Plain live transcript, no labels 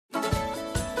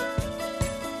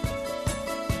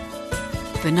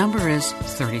The number is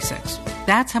 36.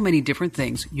 That's how many different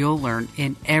things you'll learn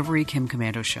in every Kim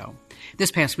Komando show.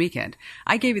 This past weekend,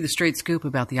 I gave you the straight scoop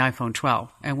about the iPhone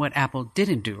 12 and what Apple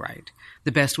didn't do right,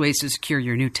 the best ways to secure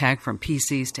your new tech from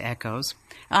PCs to Echoes.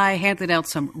 I handed out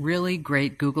some really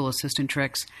great Google Assistant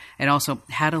tricks and also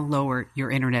how to lower your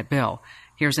internet bill.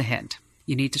 Here's a hint.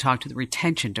 You need to talk to the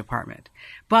retention department.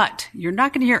 But you're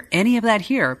not going to hear any of that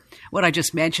here. What I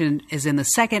just mentioned is in the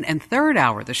second and third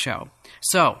hour of the show.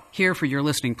 So, here for your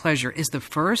listening pleasure is the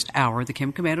first hour of the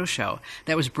Kim Komando Show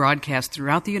that was broadcast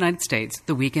throughout the United States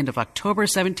the weekend of October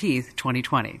 17th,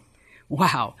 2020.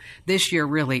 Wow, this year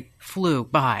really flew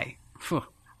by. Phew,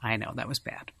 I know, that was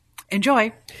bad.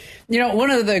 Enjoy. You know,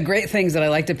 one of the great things that I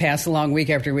like to pass along week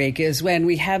after week is when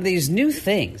we have these new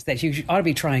things that you ought to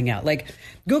be trying out. Like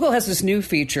Google has this new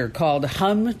feature called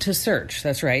Hum to Search.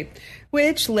 That's right.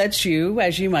 Which lets you,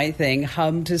 as you might think,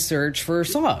 hum to search for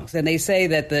songs. And they say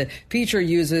that the feature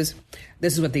uses,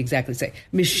 this is what they exactly say,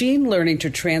 machine learning to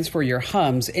transfer your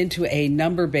hums into a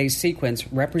number-based sequence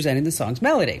representing the song's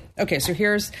melody. Okay, so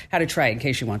here's how to try it in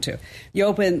case you want to. You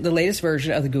open the latest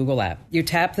version of the Google app. You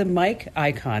tap the mic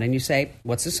icon and you say,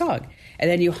 what's the song? And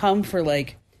then you hum for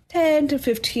like 10 to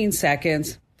 15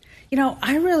 seconds. You know,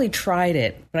 I really tried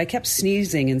it, but I kept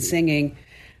sneezing and singing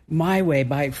My Way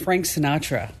by Frank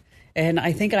Sinatra. And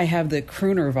I think I have the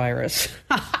crooner virus.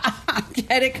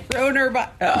 Get it, crooner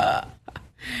virus.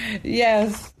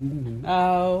 Yes.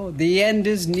 Oh, the end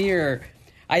is near.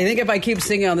 I think if I keep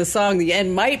singing on the song, the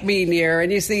end might be near.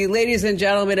 And you see, ladies and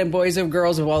gentlemen and boys and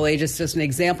girls of all ages, just an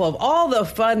example of all the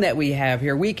fun that we have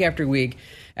here week after week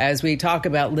as we talk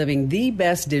about living the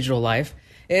best digital life.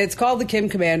 It's called the Kim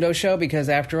Komando Show because,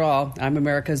 after all, I'm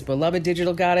America's beloved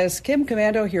digital goddess, Kim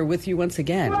Komando, here with you once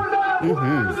again.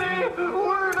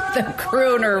 The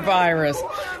crooner virus.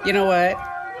 You know what?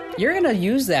 You're going to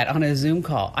use that on a Zoom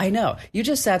call. I know. You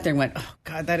just sat there and went, oh,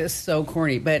 God, that is so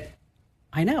corny. But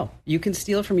I know. You can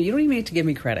steal it from me. You don't even need to give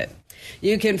me credit.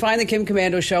 You can find the Kim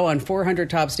Komando Show on 400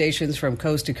 top stations from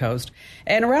coast to coast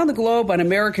and around the globe on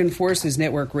American Forces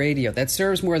Network Radio that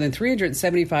serves more than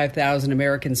 375,000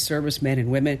 American servicemen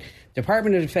and women,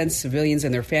 Department of Defense civilians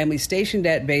and their families stationed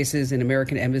at bases in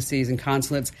American embassies and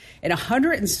consulates in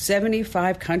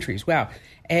 175 countries. Wow.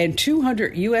 And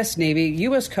 200 U.S. Navy,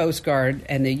 U.S. Coast Guard,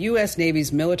 and the U.S.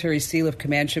 Navy's military Sea Lift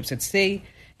command ships at sea.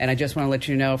 And I just want to let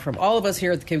you know, from all of us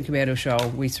here at the Kim Komando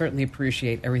Show, we certainly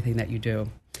appreciate everything that you do.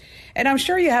 And I'm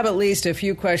sure you have at least a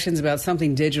few questions about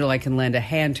something digital I can lend a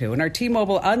hand to. And our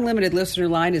T-Mobile Unlimited listener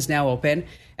line is now open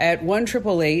at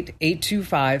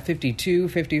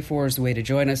 1-888-825-5254 is the way to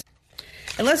join us.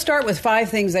 And let's start with 5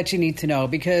 things that you need to know,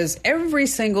 because every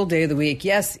single day of the week,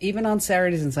 yes, even on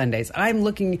Saturdays and Sundays, I'm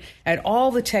looking at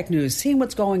all the tech news, seeing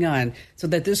what's going on, so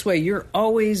that this way you're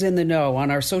always in the know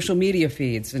on our social media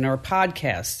feeds and our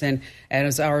podcasts and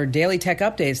as our daily tech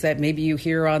updates that maybe you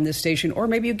hear on this station, or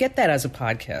maybe you get that as a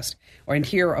podcast, or in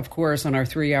here, of course, on our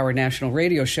 3-hour national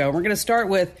radio show. We're going to start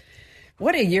with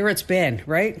what a year it's been,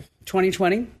 right?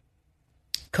 2020,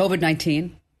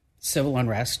 COVID-19, civil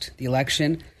unrest, the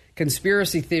election,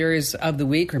 conspiracy theories of the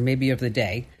week or maybe of the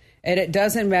day. And it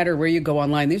doesn't matter where you go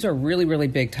online. These are really, really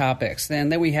big topics. And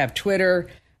then we have Twitter,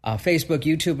 Facebook,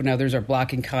 YouTube, and others are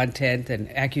blocking content and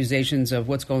accusations of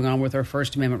what's going on with our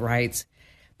First Amendment rights.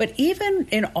 But even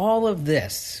in all of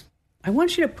this, I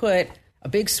want you to put a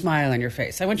big smile on your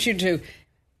face. I want you to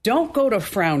don't go to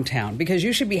Frown Town, because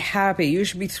you should be happy. You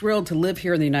should be thrilled to live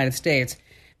here in the United States,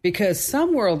 because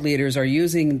some world leaders are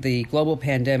using the global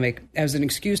pandemic as an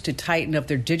excuse to tighten up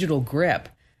their digital grip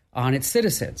on its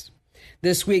citizens.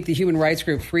 This week, the human rights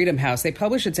group Freedom House, they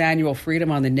published its annual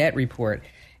Freedom on the Net report.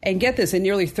 And get this, in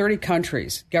nearly 30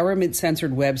 countries,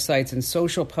 government-censored websites and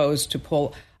social posts to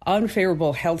pull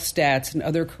unfavorable health stats and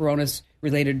other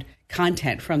coronavirus-related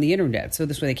content from the internet, so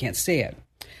this way they can't see it.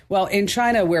 Well, in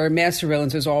China, where mass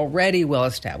surveillance is already well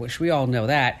established, we all know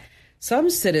that, some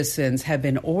citizens have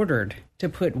been ordered to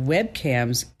put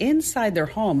webcams inside their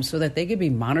homes so that they can be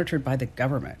monitored by the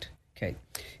government. Okay.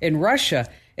 In Russia,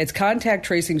 its contact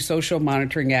tracing social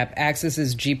monitoring app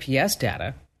accesses GPS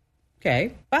data.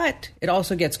 Okay. But it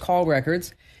also gets call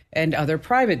records and other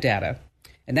private data.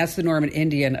 And that's the norm in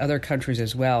India and other countries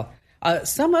as well.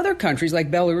 Some other countries, like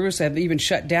Belarus, have even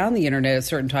shut down the internet at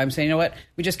certain times, saying, you know what,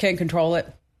 we just can't control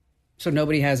it, so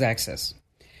nobody has access.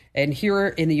 And here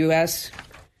in the U.S.,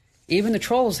 even the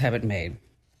trolls have it made.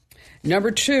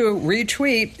 Number 2,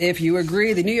 retweet if you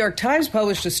agree. The New York Times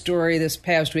published a story this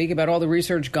past week about all the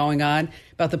research going on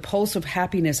about the pulse of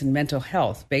happiness and mental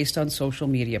health based on social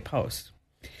media posts.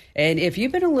 And if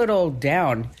you've been a little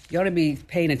down, you ought to be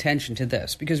paying attention to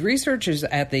this, because researchers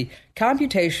at the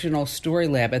Computational Story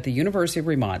Lab at the University of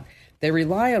Vermont, they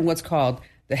rely on what's called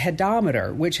the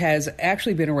hedometer, which has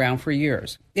actually been around for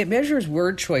years. It measures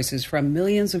word choices from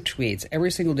millions of tweets every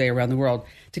single day around the world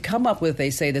to come up with,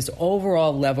 they say, this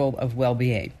overall level of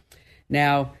well-being.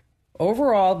 Now,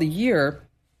 overall, the year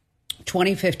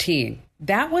 2015,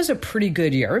 that was a pretty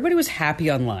good year. Everybody was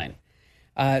happy online.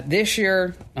 This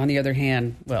year, on the other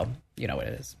hand, well, you know what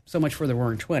it is. So much for the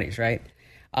roaring 20s, right?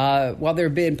 While there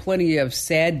have been plenty of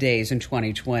sad days in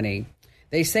 2020,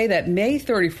 they say that May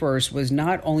 31st was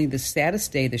not only the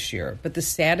saddest day this year, but the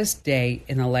saddest day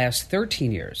in the last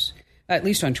 13 years, at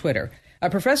least on Twitter. A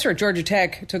professor at Georgia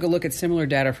Tech took a look at similar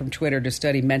data from Twitter to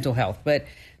study mental health, but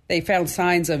they found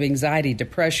signs of anxiety,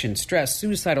 depression, stress,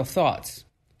 suicidal thoughts.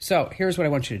 So here's what I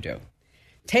want you to do.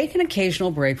 Take an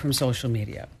occasional break from social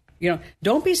media.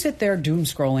 Don't be sit there doom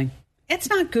scrolling. It's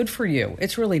not good for you.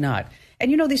 It's really not.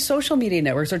 And these social media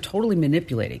networks are totally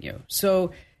manipulating you.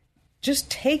 So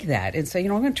just take that and say, I'm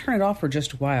going to turn it off for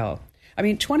just a while. I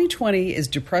mean, 2020 is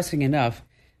depressing enough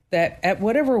that at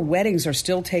whatever weddings are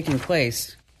still taking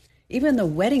place, even the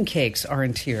wedding cakes are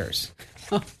in tears.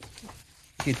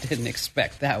 You didn't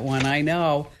expect that one, I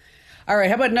know. All right,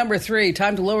 how about number 3?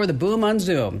 Time to lower the boom on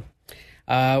Zoom.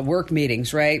 Work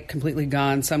meetings, right? Completely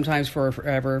gone, sometimes for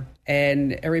forever.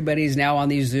 And everybody's now on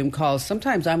these Zoom calls.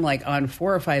 Sometimes I'm like on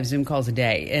 4 or 5 Zoom calls a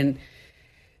day. And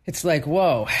it's like,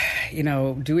 whoa,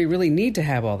 do we really need to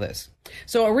have all this?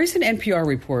 So a recent NPR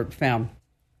report found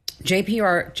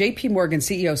JP Morgan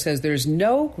CEO says there's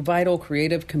no vital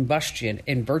creative combustion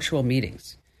in virtual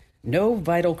meetings. No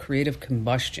vital creative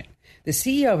combustion. The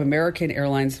CEO of American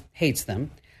Airlines hates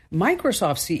them.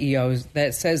 Microsoft CEO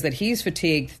that says that he's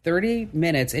fatigued 30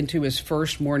 minutes into his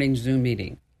first morning Zoom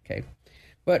meeting. Okay.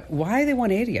 But why they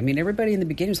want 80? I mean, everybody in the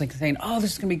beginning was like saying, oh,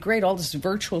 this is going to be great, all this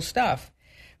virtual stuff.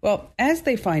 Well, as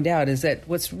they find out is that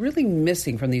what's really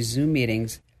missing from these Zoom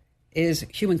meetings is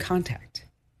human contact,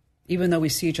 even though we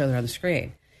see each other on the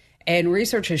screen. And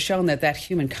research has shown that that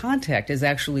human contact is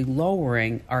actually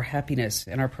lowering our happiness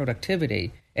and our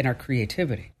productivity and our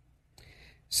creativity.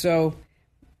 So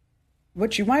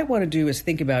what you might want to do is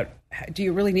think about, do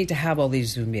you really need to have all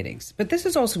these Zoom meetings? But this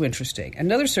is also interesting.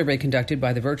 Another survey conducted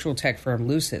by the virtual tech firm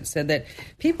Lucid said that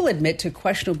people admit to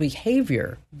questionable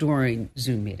behavior during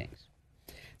Zoom meetings.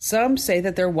 Some say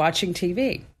that they're watching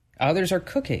TV. Others are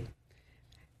cooking.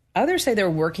 Others say they're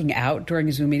working out during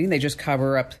a Zoom meeting. They just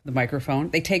cover up the microphone.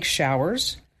 They take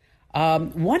showers.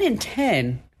 1 in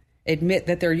 10 admit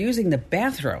that they're using the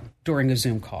bathroom during a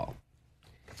Zoom call.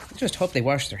 I just hope they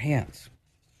wash their hands.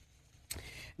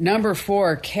 Number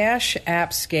 4, cash app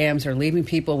scams are leaving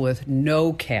people with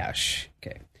no cash.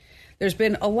 Okay. There's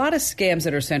been a lot of scams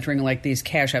that are centering like these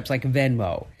cash apps like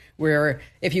Venmo, where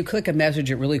if you click a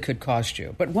message, it really could cost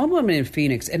you. But one woman in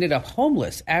Phoenix ended up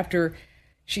homeless after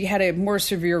she had a more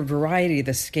severe variety of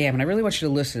the scam. And I really want you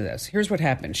to listen to this. Here's what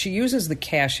happened. She uses the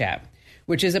Cash App,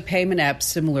 which is a payment app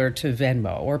similar to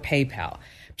Venmo or PayPal.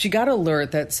 She got an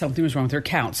alert that something was wrong with her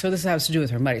account. So this has to do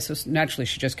with her money. So naturally,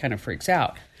 she just kind of freaks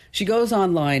out. She goes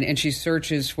online and she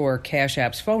searches for Cash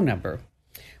App's phone number.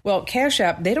 Well, Cash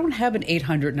App, they don't have an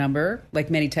 800 number like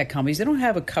many tech companies. They don't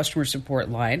have a customer support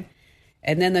line.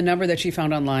 And then the number that she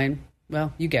found online,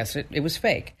 well, you guessed it, it was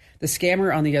fake. The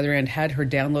scammer on the other end had her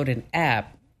download an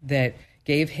app that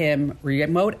gave him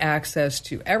remote access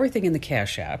to everything in the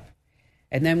Cash App.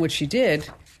 And then what she did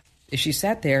is she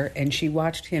sat there and she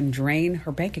watched him drain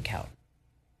her bank account.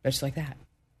 Just like that.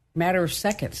 Matter of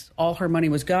seconds. All her money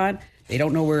was gone. They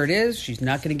don't know where it is. She's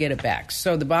not going to get it back.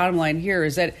 So the bottom line here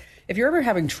is that if you're ever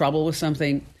having trouble with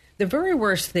something, the very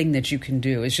worst thing that you can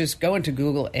do is just go into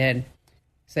Google and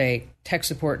say tech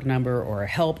support number or a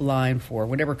helpline for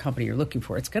whatever company you're looking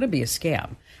for. It's going to be a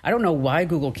scam. I don't know why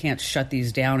Google can't shut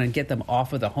these down and get them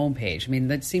off of the homepage. I mean,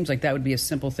 that seems like that would be a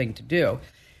simple thing to do.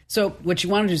 So what you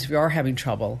want to do is if you are having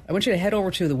trouble, I want you to head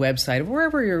over to the website of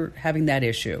wherever you're having that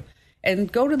issue and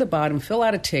go to the bottom, fill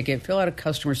out a ticket, fill out a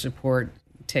customer support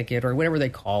ticket or whatever they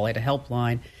call it, a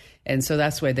helpline. And so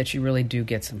that's the way that you really do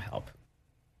get some help.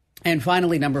 And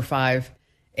finally, number 5,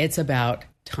 it's about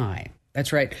time.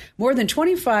 That's right. More than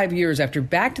 25 years after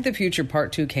Back to the Future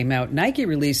Part 2 came out, Nike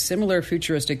released similar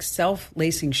futuristic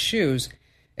self-lacing shoes,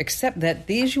 except that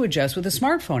these you adjust with a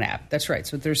smartphone app. That's right.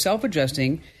 So they're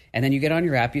self-adjusting, and then you get on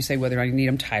your app, you say whether or not you need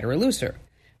them tighter or looser.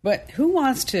 But who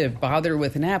wants to bother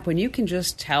with an app when you can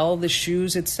just tell the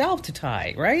shoes itself to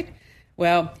tie, right?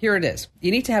 Well, here it is.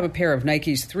 You need to have a pair of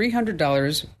Nike's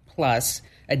 $300 plus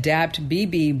Adapt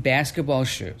BB basketball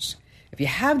shoes. If you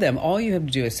have them, all you have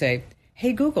to do is say,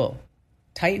 hey, Google,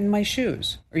 tighten my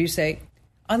shoes. Or you say,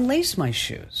 unlace my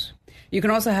shoes. You can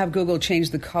also have Google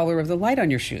change the color of the light on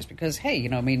your shoes because, hey,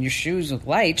 your shoes with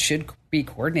light should be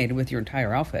coordinated with your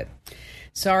entire outfit.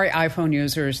 Sorry, iPhone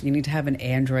users, you need to have an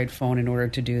Android phone in order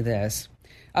to do this.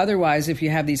 Otherwise, if you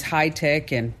have these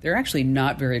high-tech, and they're actually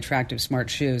not very attractive smart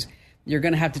shoes, you're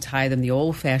going to have to tie them the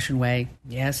old-fashioned way,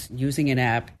 yes, using an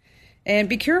app. And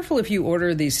be careful if you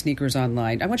order these sneakers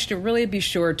online. I want you to really be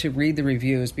sure to read the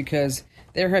reviews because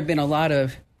there have been a lot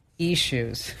of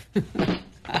issues.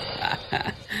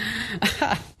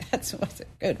 That's a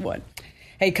good one.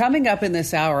 Hey, coming up in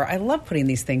this hour, I love putting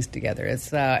these things together.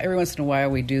 It's every once in a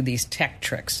while we do these tech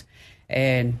tricks.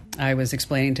 And I was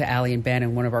explaining to Allie and Ben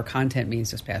in one of our content meetings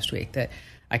this past week that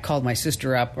I called my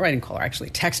sister up, or I didn't call her, I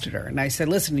actually texted her. And I said,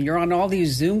 listen, you're on all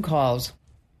these Zoom calls.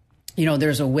 You know,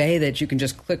 there's a way that you can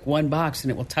just click one box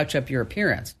and it will touch up your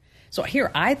appearance. So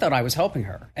here, I thought I was helping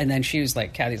her. And then she was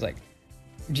like, Kathy's like,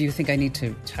 do you think I need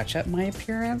to touch up my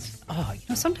appearance? Oh,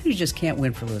 sometimes you just can't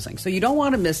win for losing. So you don't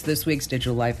want to miss this week's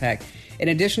digital life hack. In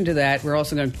addition to that, we're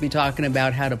also going to be talking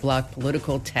about how to block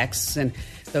political texts and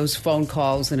those phone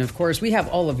calls. And of course, we have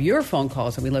all of your phone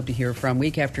calls that we love to hear from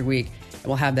week after week. And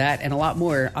we'll have that and a lot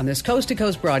more on this Coast to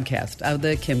Coast broadcast of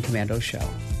the Kim Komando Show.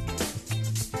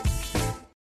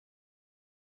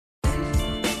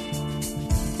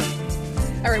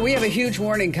 All right, we have a huge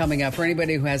warning coming up for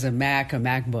anybody who has a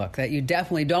MacBook that you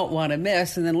definitely don't want to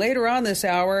miss. And then later on this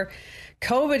hour,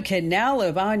 COVID can now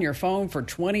live on your phone for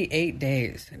 28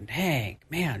 days. And dang,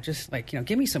 man, just like,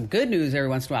 give me some good news every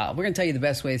once in a while. We're going to tell you the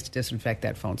best ways to disinfect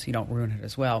that phone so you don't ruin it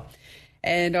as well.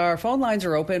 And our phone lines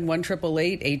are open,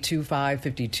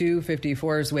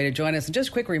 1-888-825-5254 is the way to join us. And just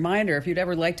a quick reminder, if you'd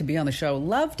ever like to be on the show,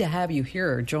 love to have you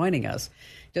here joining us.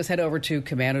 Just head over to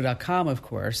komando.com, of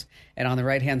course. And on the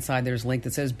right-hand side, there's a link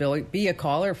that says be a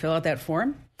caller. Fill out that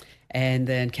form. And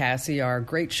then Cassie, our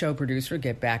great show producer,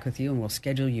 get back with you, and we'll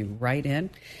schedule you right in.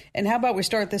 And how about we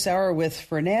start this hour with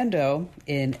Fernando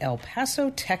in El Paso,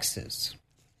 Texas.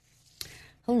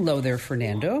 Hello there,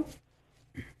 Fernando.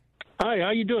 Hi,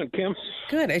 how you doing, Kim?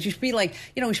 Good. It should be like,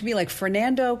 it should be like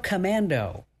Fernando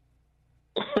Komando.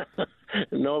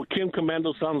 No, Kim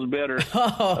Komando sounds better.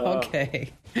 Oh,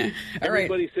 okay. All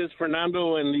everybody says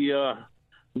Fernando and the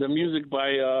music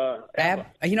by ABBA.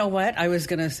 You know what? I was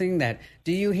going to sing that.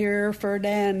 Do you hear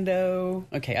Fernando?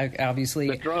 Okay, obviously.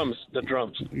 The drums.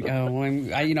 Oh,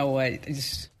 you know what?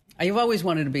 I've always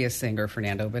wanted to be a singer,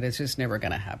 Fernando, but it's just never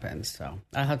going to happen. So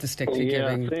I'll have to stick to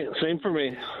giving. Same for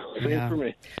me. Same for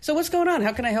me. So what's going on?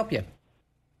 How can I help you?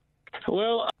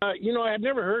 Well, I had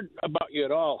never heard about you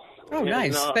at all. Oh,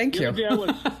 nice. Thank you.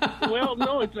 Well,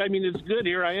 no, it's good.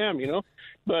 Here I am,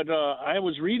 But I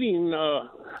was reading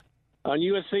on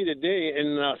USA Today,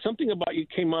 and something about you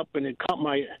came up, and it caught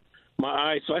my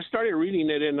eye. So I started reading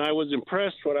it, and I was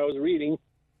impressed what I was reading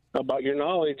about your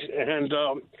knowledge. And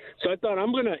so I thought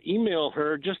I'm going to email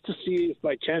her just to see if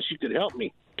by chance she could help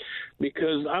me,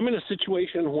 because I'm in a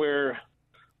situation where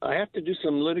I have to do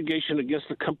some litigation against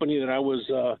the company that I was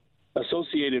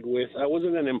associated with. I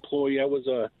wasn't an employee. I was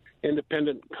a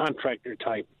independent contractor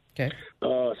type,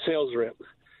 sales rep.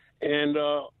 And,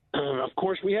 of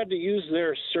course, we had to use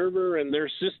their server and their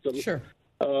system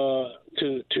to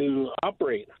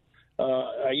operate.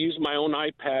 I used my own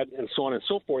iPad and so on and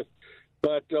so forth.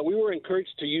 But we were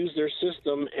encouraged to use their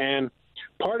system. And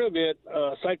part of it,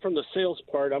 aside from the sales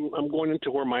part, I'm going into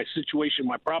where my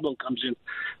problem comes in,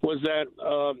 was that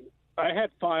I had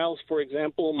files, for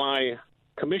example, my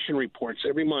commission reports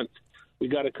every month. We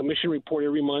got a commission report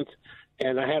every month,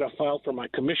 and I had a file for my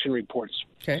commission reports.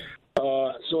 Okay.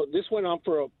 So this went on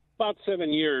for about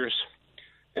 7 years,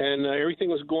 and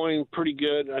everything was going pretty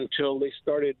good until they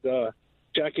started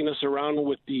jacking us around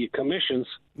with the commissions.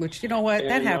 Which,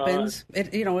 that happens.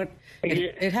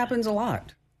 It happens a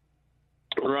lot.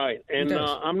 Right. And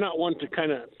I'm not one to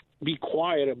kind of be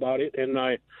quiet about it, and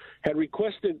I had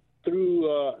requested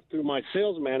through my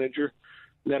sales manager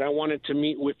that I wanted to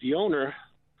meet with the owner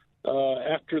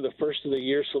after the first of the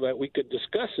year so that we could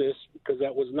discuss this, because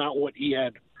that was not what he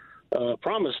had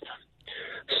promised.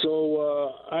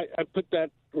 So I put that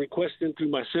request in through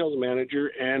my sales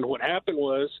manager, and what happened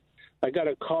was I got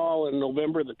a call on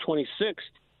November the 26th,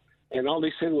 and all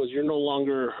they said was, you're no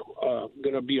longer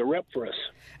going to be a rep for us.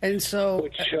 And so,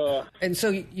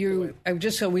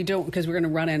 just so we don't, because we're going to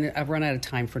run out of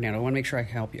time for now. I want to make sure I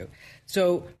can help you.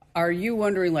 So are you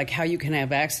wondering how you can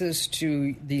have access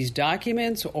to these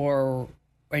documents,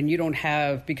 and you don't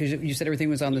have, because you said everything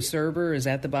was on the server? Is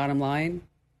that the bottom line?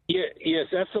 Yeah, yes,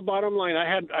 that's the bottom line.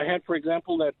 I had, for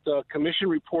example, that commission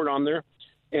report on there.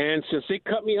 And since they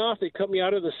cut me off, they cut me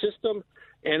out of the system,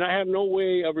 and I have no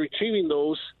way of retrieving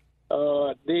those.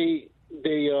 They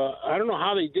I don't know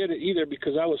how they did it either,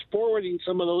 because I was forwarding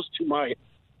some of those to my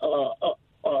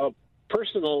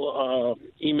personal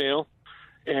email,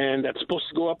 and that's supposed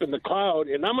to go up in the cloud.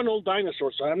 And I'm an old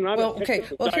dinosaur, so I'm not. Well,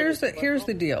 here's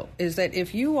the deal: is that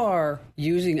if you are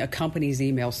using a company's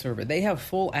email server, they have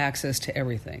full access to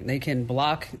everything. They can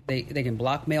block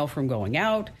mail from going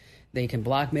out. They can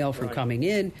block mail from coming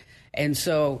in. And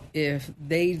so if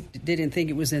they didn't think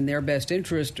it was in their best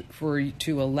interest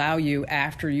to allow you,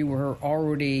 after you were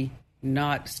already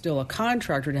not still a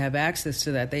contractor, to have access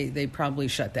to that, they probably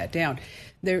shut that down.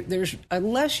 There's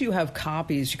unless you have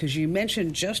copies, because you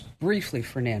mentioned just briefly,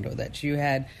 Fernando, that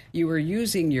you were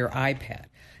using your iPad.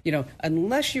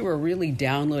 Unless you were really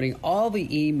downloading all the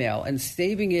email and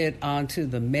saving it onto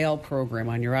the mail program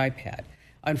on your iPad,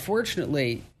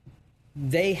 unfortunately,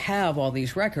 they have all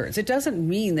these records. It doesn't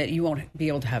mean that you won't be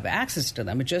able to have access to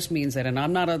them. It just means that, and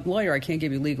I'm not a lawyer, I can't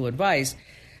give you legal advice,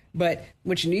 but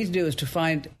what you need to do is to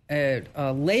find a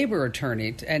labor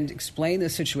attorney and explain the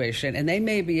situation, and they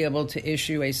may be able to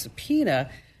issue a subpoena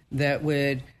that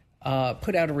would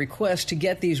put out a request to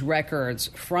get these records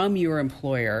from your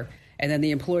employer, and then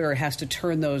the employer has to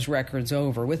turn those records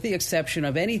over, with the exception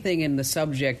of anything in the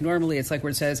subject. Normally, it's like where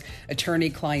it says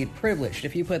attorney-client privileged.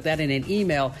 If you put that in an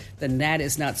email, then that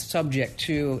is not subject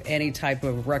to any type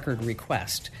of record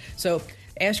request. So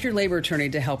ask your labor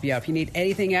attorney to help you out. If you need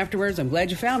anything afterwards, I'm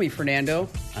glad you found me, Fernando.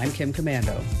 I'm Kim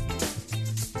Komando.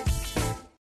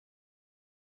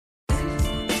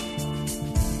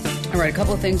 All right, a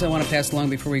couple of things I want to pass along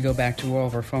before we go back to all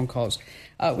of our phone calls.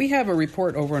 We have a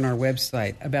report over on our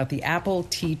website about the Apple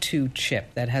T2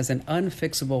 chip that has an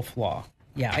unfixable flaw.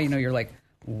 Yeah, I know you're like,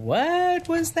 what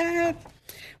was that?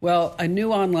 Well, a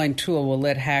new online tool will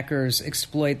let hackers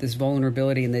exploit this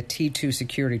vulnerability in the T2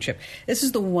 security chip. This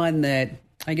is the one that,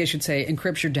 I guess you'd say,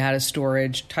 encrypts your data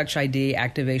storage, Touch ID,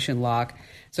 activation lock.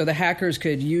 So the hackers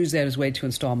could use that as a way to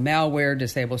install malware,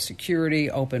 disable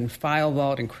security, open file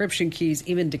vault, encryption keys,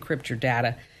 even decrypt your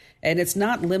data. And it's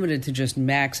not limited to just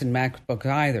Macs and MacBooks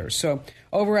either. So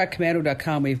over at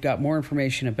Komando.com, we've got more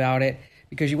information about it,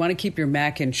 because you want to keep your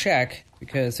Mac in check,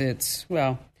 because they're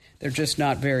just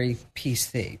not very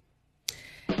PC.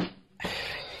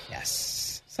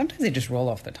 Yes. Sometimes they just roll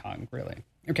off the tongue, really.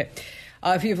 Okay.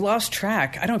 If you've lost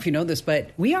track, I don't know if you know this,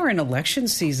 but we are in election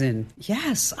season.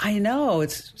 Yes, I know.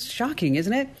 It's shocking,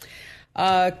 isn't it?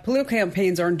 Political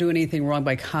campaigns aren't doing anything wrong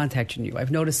by contacting you.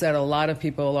 I've noticed that a lot of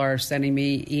people are sending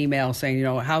me emails saying,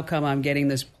 how come I'm getting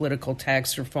this political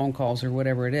text or phone calls or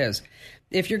whatever it is.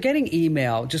 If you're getting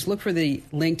email, just look for the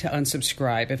link to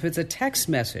unsubscribe. If it's a text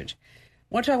message,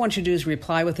 what I want you to do is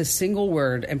reply with a single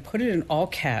word and put it in all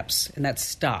caps, and that's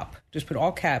stop. Just put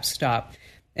all caps, stop.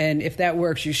 And if that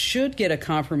works, you should get a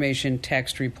confirmation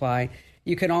text reply.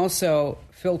 You can also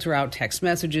filter out text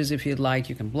messages if you'd like.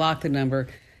 You can block the number.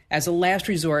 As a last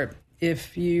resort,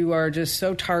 if you are just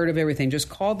so tired of everything, just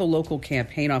call the local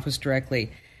campaign office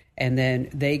directly, and then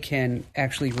they can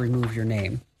actually remove your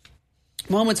name.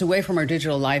 Moments away from our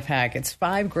digital life hack, it's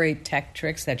 5 great tech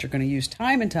tricks that you're going to use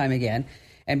time and time again.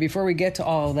 And before we get to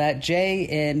all of that, Jay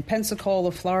in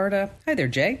Pensacola, Florida. Hi there,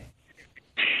 Jay.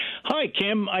 Hi,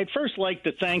 Kim. I'd first like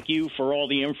to thank you for all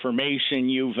the information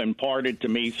you've imparted to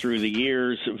me through the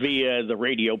years via the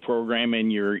radio program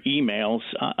and your emails.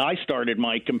 I started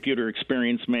my computer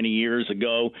experience many years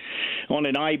ago on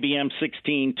an IBM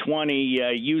 1620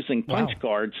 using punch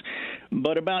cards.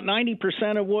 But about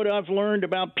 90% of what I've learned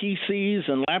about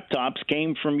PCs and laptops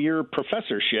came from your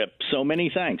professorship. So many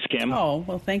thanks, Kim. Oh,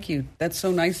 well, thank you. That's so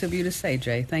nice of you to say,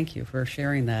 Jay. Thank you for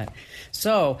sharing that.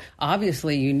 So,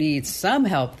 obviously, you need some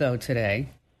help, though, today.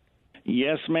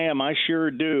 Yes, ma'am, I sure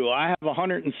do. I have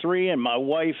 103, and my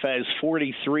wife has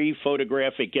 43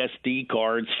 photographic SD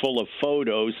cards full of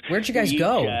photos. Where'd you guys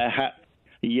go?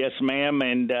 Yes, ma'am,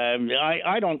 and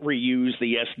I don't reuse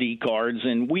the SD cards,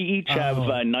 and we each have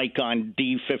Nikon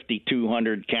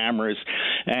D5200 cameras,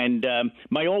 and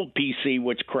my old PC,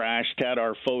 which crashed, had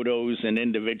our photos in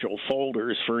individual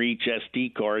folders for each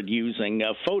SD card using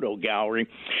a photo gallery,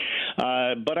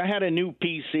 but I had a new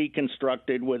PC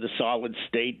constructed with a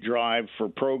solid-state drive for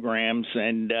programs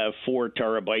and 4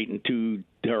 terabyte and 2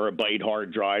 terabyte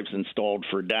hard drives installed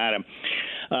for data.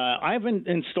 I haven't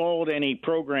installed any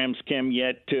programs, Kim,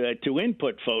 yet to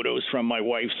input photos from my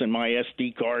wife's and my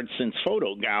SD card, since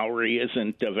Photo Gallery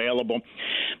isn't available.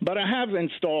 But I have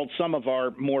installed some of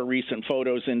our more recent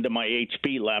photos into my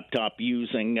HP laptop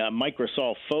using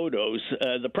Microsoft Photos.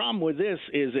 The problem with this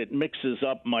is it mixes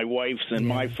up my wife's and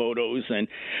my photos in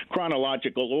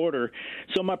chronological order.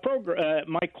 So my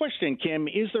question, Kim,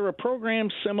 is there a program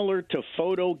similar to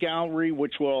Photo Gallery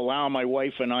which will allow my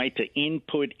wife and I to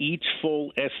input each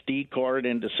full SD card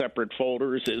into separate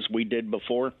folders as we did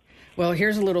before? Well,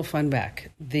 here's a little fun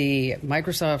back. The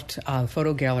Microsoft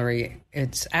Photo Gallery,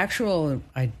 its actual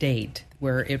date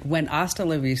where it went hasta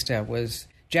la vista was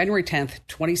January 10th,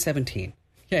 2017.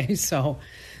 Okay, so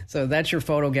that's your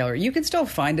photo gallery. You can still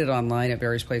find it online at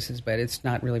various places, but it's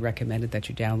not really recommended that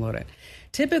you download it.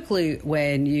 Typically,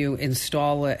 when you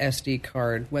install a SD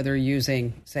card, whether you're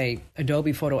using, say,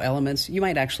 Adobe Photo Elements, you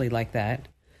might actually like that.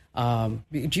 Do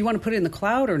you want to put it in the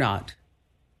cloud or not?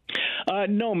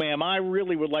 No, ma'am. I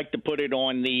really would like to put it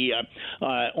on the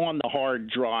hard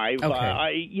drive.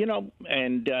 Okay.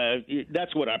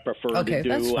 That's what I prefer to do.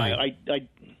 That's fine.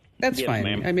 That's yes, fine.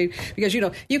 Ma'am. I mean, because,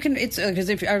 you can, it's, because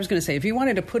if I was going to say, if you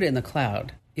wanted to put it in the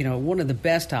cloud, one of the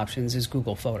best options is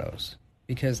Google Photos,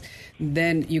 because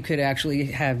then you could actually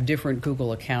have different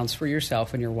Google accounts for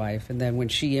yourself and your wife. And then when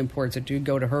she imports it, you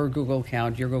go to her Google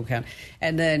account, your Google account,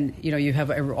 and then, you have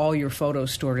all your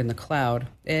photos stored in the cloud.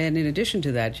 And in addition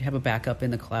to that, you have a backup in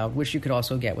the cloud, which you could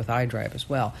also get with iDrive as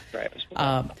well.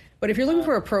 But if you're looking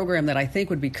for a program that I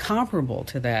think would be comparable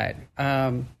to that,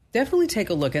 definitely take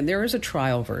a look. And there is a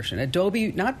trial version.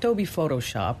 Adobe, not Adobe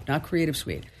Photoshop, not Creative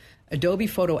Suite, Adobe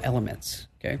Photo Elements.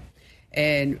 Okay.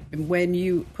 And when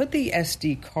you put the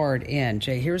SD card in,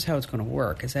 Jay, here's how it's going to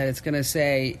work, is that it's going to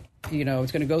say,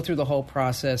 it's going to go through the whole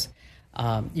process.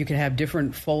 You can have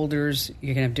different folders.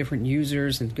 You can have different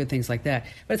users and good things like that.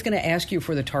 But it's going to ask you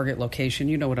for the target location.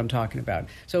 You know what I'm talking about.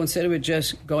 So instead of it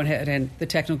just going ahead and the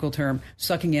technical term,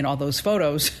 sucking in all those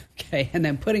photos, okay, and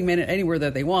then putting them in anywhere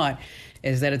that they want,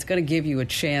 is that it's going to give you a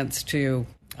chance to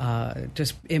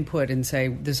just input and say,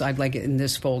 this, I'd like it in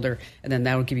this folder, and then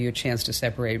that will give you a chance to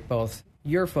separate both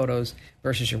your photos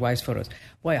versus your wife's photos.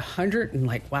 Boy,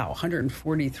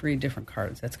 143 different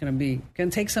cards. That's going to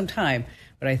take some time,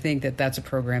 but I think that's a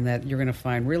program that you're going to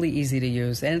find really easy to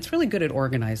use, and it's really good at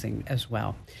organizing as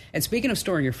well. And speaking of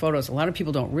storing your photos, a lot of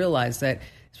people don't realize that,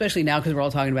 especially now because we're all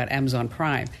talking about Amazon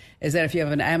Prime, is that if you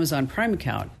have an Amazon Prime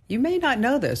account, you may not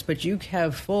know this, but you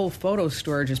have full photo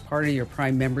storage as part of your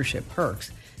Prime membership perks.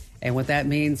 And what that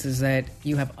means is that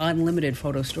you have unlimited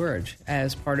photo storage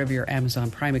as part of your Amazon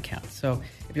Prime account. So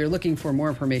if you're looking for more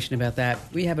information about that,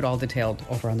 we have it all detailed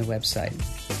over on the website.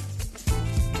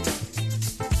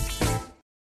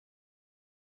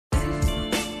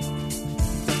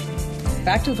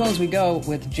 Back to the phones we go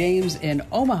with James in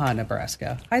Omaha,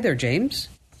 Nebraska. Hi there, James.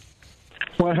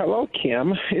 Well, hello,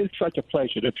 Kim. It's such a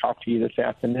pleasure to talk to you this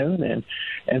afternoon,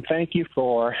 and thank you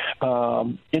for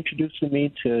introducing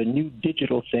me to new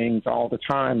digital things all the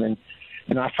time. And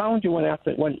I found you one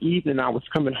evening. I was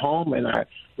coming home, and I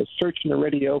was searching the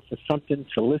radio for something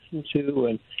to listen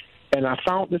to, and I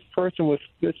found this person with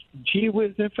this gee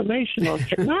whiz information on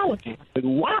technology. I said,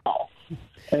 wow.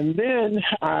 And then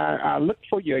I looked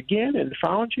for you again and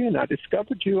found you, and I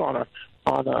discovered you on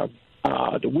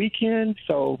the weekend.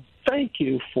 So thank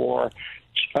you for.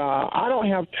 I don't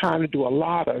have time to do a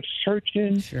lot of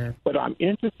searching, sure, but I'm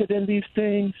interested in these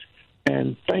things.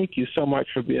 And thank you so much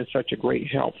for being such a great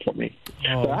help for me.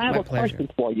 Oh, so I have a pleasure. question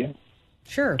for you.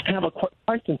 Sure. I have a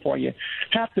question for you. It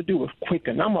has to do with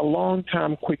Quicken. I'm a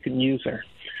long-time Quicken user.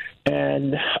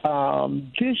 And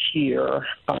this year,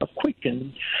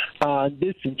 Quicken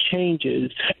did some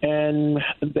changes, and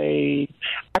I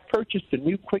purchased a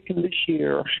new Quicken this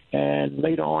year, and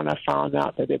later on I found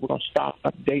out that they were going to stop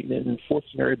updating it and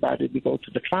forcing everybody to go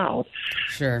to the cloud.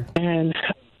 Sure. And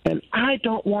I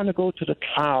don't want to go to the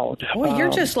cloud. Well,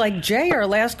 you're just like Jay, our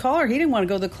last caller. He didn't want to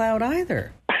go to the cloud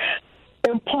either.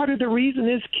 And part of the reason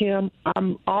is, Kim,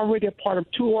 I'm already a part of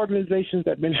two organizations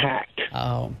that have been hacked.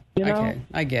 Oh, okay.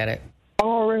 I get it.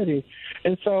 Already.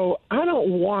 And so I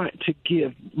don't want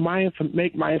to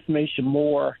make my information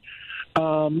more,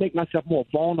 make myself more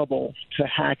vulnerable to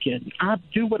hacking. I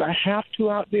do what I have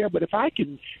to out there, but if I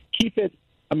can keep it,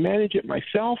 manage it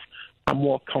myself, I'm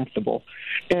more comfortable.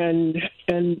 And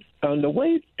the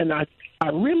way, and I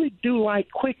really do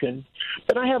like Quicken,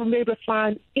 but I haven't been able to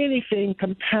find anything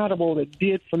compatible that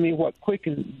did for me what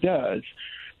Quicken does.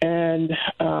 And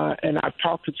I've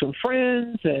talked to some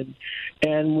friends,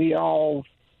 and we all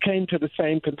came to the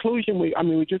same conclusion. We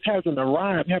just haven't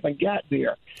got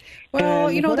there. Well,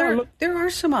 and there are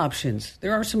some options.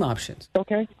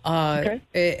 Okay. Okay.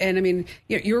 And I mean,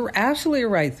 you're absolutely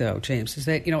right, though, James, is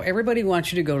that, everybody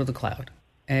wants you to go to the cloud.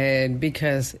 And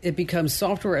because it becomes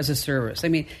software as a service. I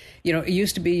mean, it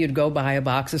used to be you'd go buy a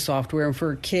box of software. And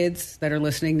for kids that are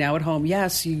listening now at home,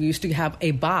 yes, you used to have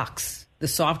a box. The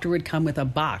software would come with a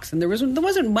box. And there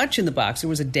wasn't much in the box. There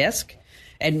was a disk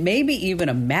and maybe even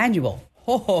a manual.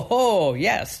 Ho,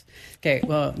 yes. Okay,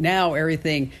 well, now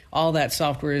all that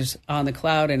software is on the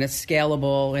cloud and it's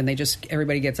scalable and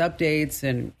everybody gets updates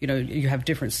and, you have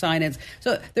different sign-ins.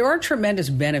 So there are tremendous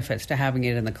benefits to having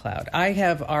it in the cloud. I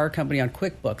have our company on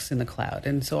QuickBooks in the cloud.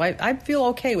 And so I feel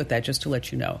okay with that, just to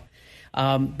let you know.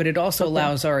 But it also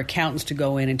allows our accountants to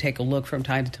go in and take a look from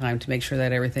time to time to make sure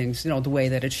that everything's, the way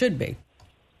that it should be.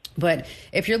 But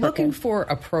if you're looking for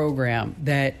a program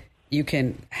that you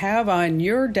can have on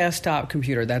your desktop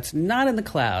computer that's not in the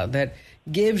cloud, that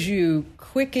gives you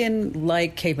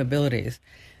Quicken-like capabilities,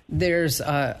 there's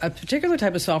a particular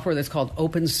type of software that's called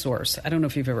open source. I don't know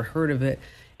if you've ever heard of it.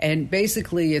 And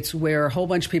basically, it's where a whole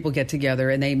bunch of people get together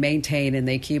and they maintain and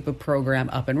they keep a program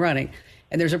up and running.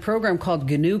 And there's a program called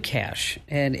GNU Cache,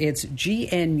 and it's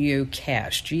GNU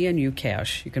Cache, GNU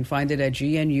Cache. You can find it at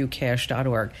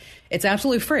gnucache.org. It's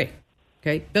absolutely free,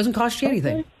 okay? Doesn't cost you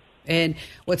anything. And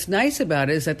what's nice about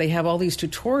it is that they have all these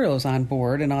tutorials on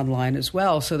board and online as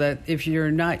well, so that if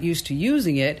you're not used to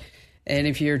using it, and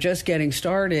if you're just getting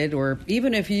started, or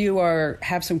even if you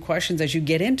have some questions as you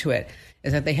get into it,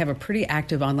 is that they have a pretty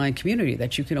active online community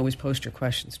that you can always post your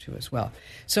questions to as well.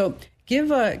 So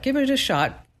give it a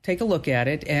shot. Take a look at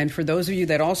it. And for those of you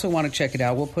that also want to check it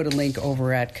out, we'll put a link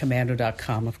over at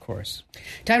komando.com, of course.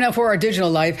 Time now for our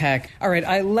digital life hack. All right,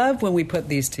 I love when we put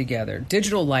these together.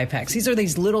 Digital life hacks. These are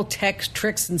these little tech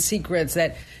tricks and secrets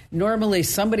that normally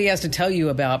somebody has to tell you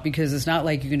about, because it's not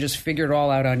like you can just figure it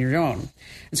all out on your own.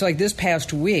 And so like this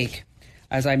past week,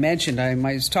 as I mentioned, I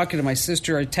was talking to my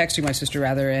sister, or texting my sister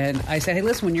rather, and I said, hey,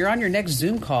 listen, when you're on your next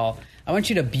Zoom call, I want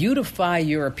you to beautify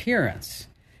your appearance.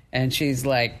 And she's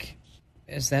like,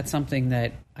 is that something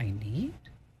that I need?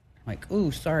 I'm like,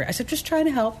 ooh, sorry. I said, just trying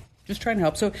to help.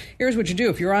 So here's what you do.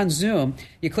 If you're on Zoom,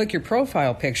 you click your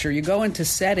profile picture, you go into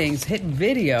settings, hit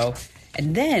video,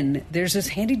 and then there's this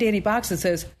handy-dandy box that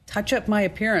says, touch up my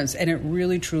appearance, and it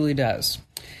really, truly does.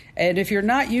 And if you're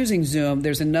not using Zoom,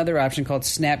 there's another option called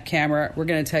Snap Camera. We're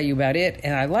going to tell you about it.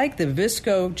 And I like the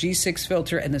Visco G6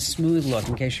 filter and the smooth look,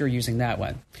 in case you're using that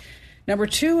one. Number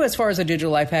 2, as far as a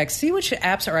digital life hack, see which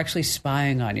apps are actually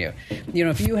spying on you.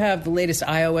 If you have the latest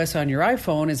iOS on your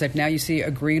iPhone, is that now you see a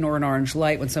green or an orange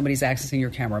light when somebody's accessing your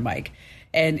camera mic.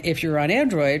 And if you're on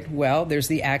Android, well, there's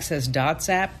the Access Dots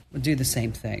app. We'll do the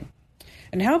same thing.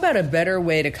 And how about a better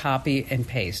way to copy and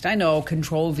paste? I know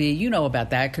Control-V, you know about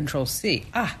that, Control-C.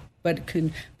 But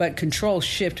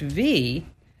Control-Shift-V,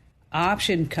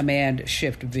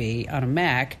 Option-Command-Shift-V on a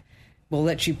Mac will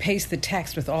let you paste the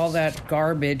text without all that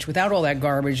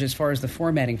garbage as far as the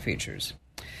formatting features.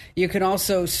 You can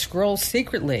also scroll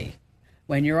secretly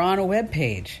when you're on a web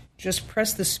page. Just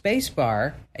press the space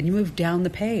bar and you move down the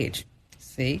page.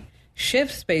 See?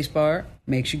 Shift space bar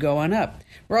makes you go on up.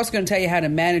 We're also going to tell you how to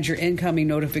manage your incoming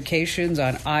notifications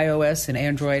on iOS and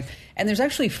Android. And there's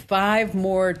actually 5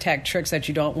 more tech tricks that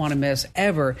you don't want to miss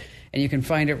ever. And you can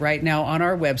find it right now on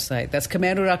our website. That's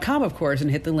komando.com, of course, and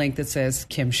hit the link that says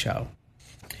Kim Show.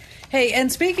 Hey,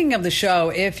 and speaking of the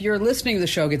show, if you're listening to the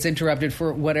show gets interrupted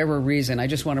for whatever reason, I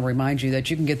just want to remind you that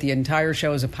you can get the entire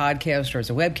show as a podcast or as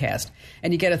a webcast,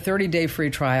 and you get a 30-day free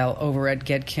trial over at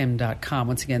getkim.com.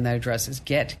 Once again, that address is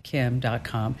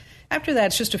getkim.com. After that,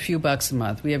 it's just a few bucks a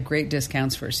month. We have great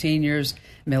discounts for seniors,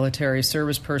 military,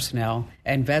 service personnel,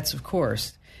 and vets, of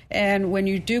course. And when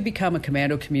you do become a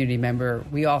Komando community member,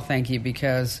 we all thank you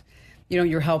because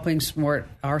you're helping support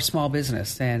our small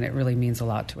business, and it really means a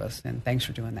lot to us. And thanks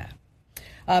for doing that.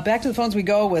 Back to the phones we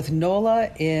go with Nola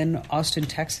in Austin,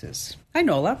 Texas. Hi,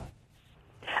 Nola.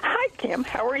 Hi, Kim.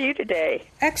 How are you today?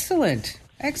 Excellent.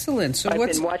 So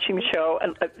I've been watching the show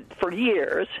for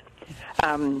years.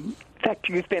 In fact,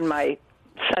 you've been my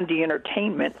Sunday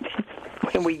entertainment.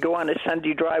 When we go on a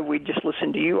Sunday drive, we just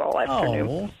listen to you all afternoon.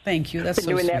 Oh, thank you. That's been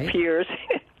so doing sweet. that for years.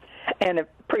 And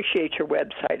appreciate your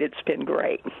website. It's been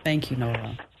great. Thank you,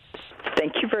 Nola.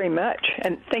 Thank you very much.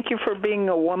 And thank you for being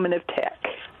a woman of tech.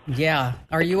 Yeah.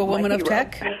 Are you a woman of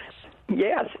tech?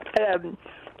 Yes.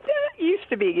 Used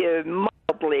to be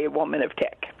mildly a woman of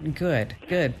tech. Good.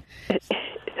 I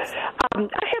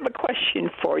have a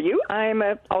question for you. I'm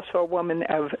also a woman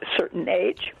of a certain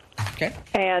age. Okay.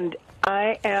 And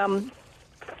I am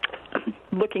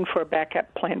looking for a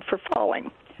backup plan for falling.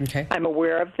 Okay. I'm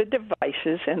aware of the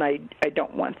devices, and I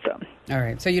don't want them. All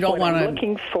right. So you don't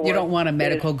want a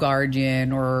medical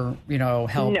guardian or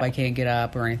help. No. I can't get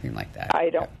up or anything like that. I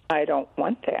don't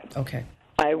want that. Okay.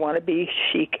 I want to be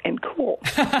chic and cool.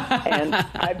 And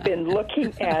I've been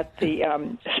looking at the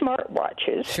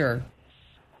smartwatches. Sure.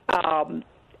 And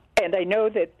I know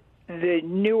that the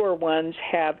newer ones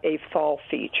have a fall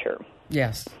feature.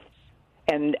 Yes.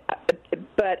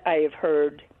 But I've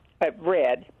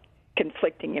read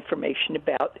conflicting information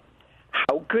about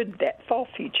how good that fall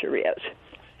feature is.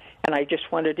 And I just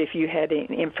wondered if you had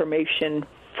any information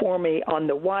for me on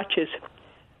the watches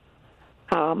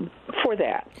for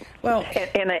that. Well,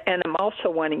 and I'm also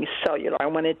wanting cellular. I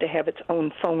want it to have its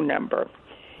own phone number.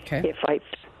 Okay.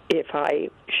 if I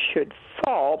should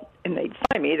fall and they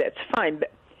find me, that's fine.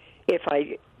 But if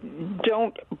I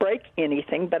don't break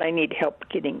anything, but I need help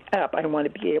getting up, I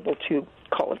want to be able to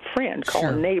call a friend, call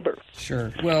a neighbor.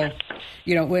 Sure. Well,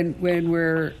 you know,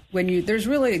 there's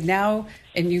really now,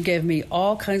 and you gave me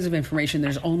all kinds of information.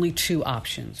 There's only 2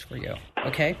 options for you.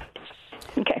 Okay.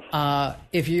 Okay.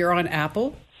 If you're on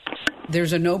Apple,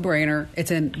 there's a no-brainer. It's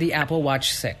in the Apple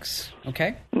Watch 6.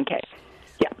 Okay. Okay.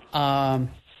 Yeah.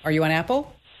 Are you on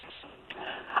Apple?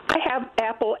 I have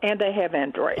Apple and I have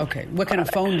Android. Okay. What kind of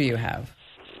phone do you have?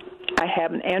 I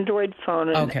have an Android phone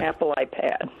and an Apple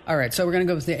iPad. All right. So we're going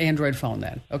to go with the Android phone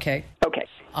then. Okay. Okay.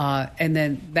 And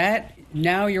then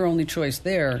now your only choice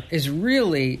there is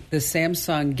really the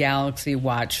Samsung Galaxy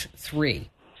Watch 3.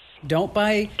 Don't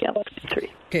buy Galaxy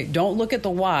 3. Okay. Don't look at the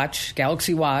watch,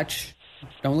 Galaxy Watch.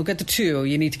 Don't look at the 2.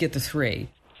 You need to get the 3.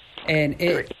 And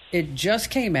it just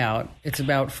came out. It's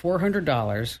about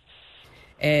 $400.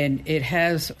 And it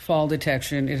has fall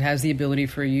detection. It has the ability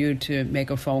for you to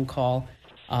make a phone call.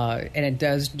 And it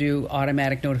does do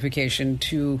automatic notification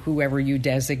to whoever you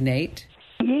designate.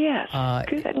 Yes.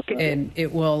 Good. And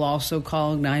it will also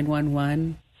call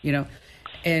 911, you know.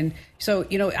 And so,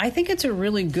 you know, I think it's a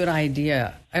really good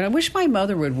idea. And I wish my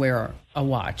mother would wear a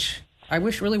watch. I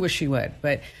really wish she would.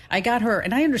 But I got her,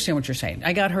 and I understand what you're saying.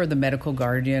 I got her the Medical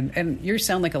Guardian. And you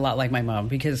sound like a lot like my mom,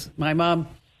 because my mom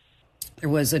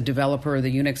was a developer of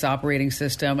the Unix operating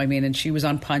system. I mean, and she was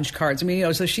on punch cards. I mean, you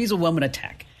know, so she's a woman of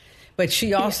tech. But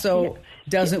she also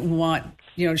doesn't want,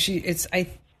 you know,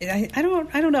 I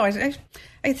don't know.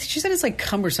 She said it's like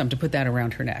cumbersome to put that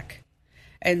around her neck.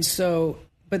 And so,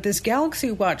 but this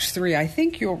Galaxy Watch 3, I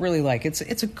think you'll really like. It's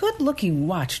a good looking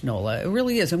watch, Nola. It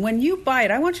really is. And when you buy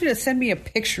it, I want you to send me a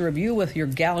picture of you with your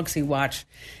Galaxy Watch.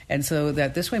 And so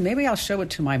that this way, maybe I'll show it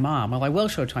to my mom. Well, I will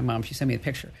show it to my mom if you send me a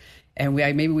picture. And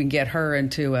maybe we can get her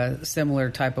into a similar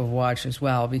type of watch as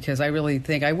well, because I really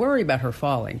think, I worry about her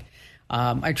falling.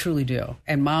 I truly do.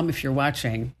 And Mom, if you're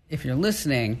watching, if you're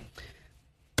listening,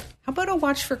 how about a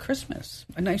watch for Christmas?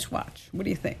 A nice watch. What do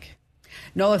you think?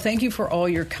 Nola, thank you for all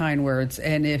your kind words.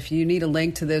 And if you need a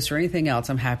link to this or anything else,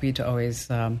 I'm happy to always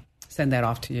send that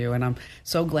off to you. And I'm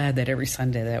so glad that every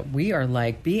Sunday that we are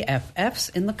like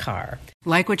BFFs in the car.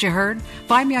 Like what you heard?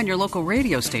 Find me on your local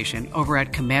radio station over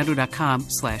at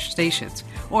komando.com/stations,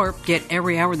 or get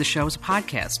every hour of the show as a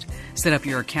podcast. Set up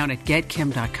your account at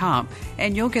getkim.com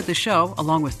and you'll get the show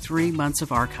along with 3 months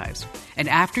of archives. And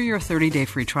after your 30-day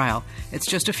free trial, it's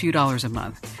just a few dollars a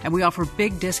month. And we offer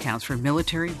big discounts for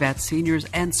military, vets, seniors,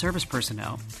 and service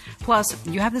personnel. Plus,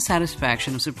 you have the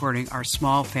satisfaction of supporting our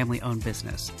small family-owned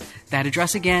business. That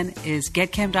address again is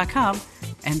getkim.com,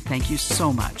 and thank you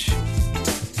so much.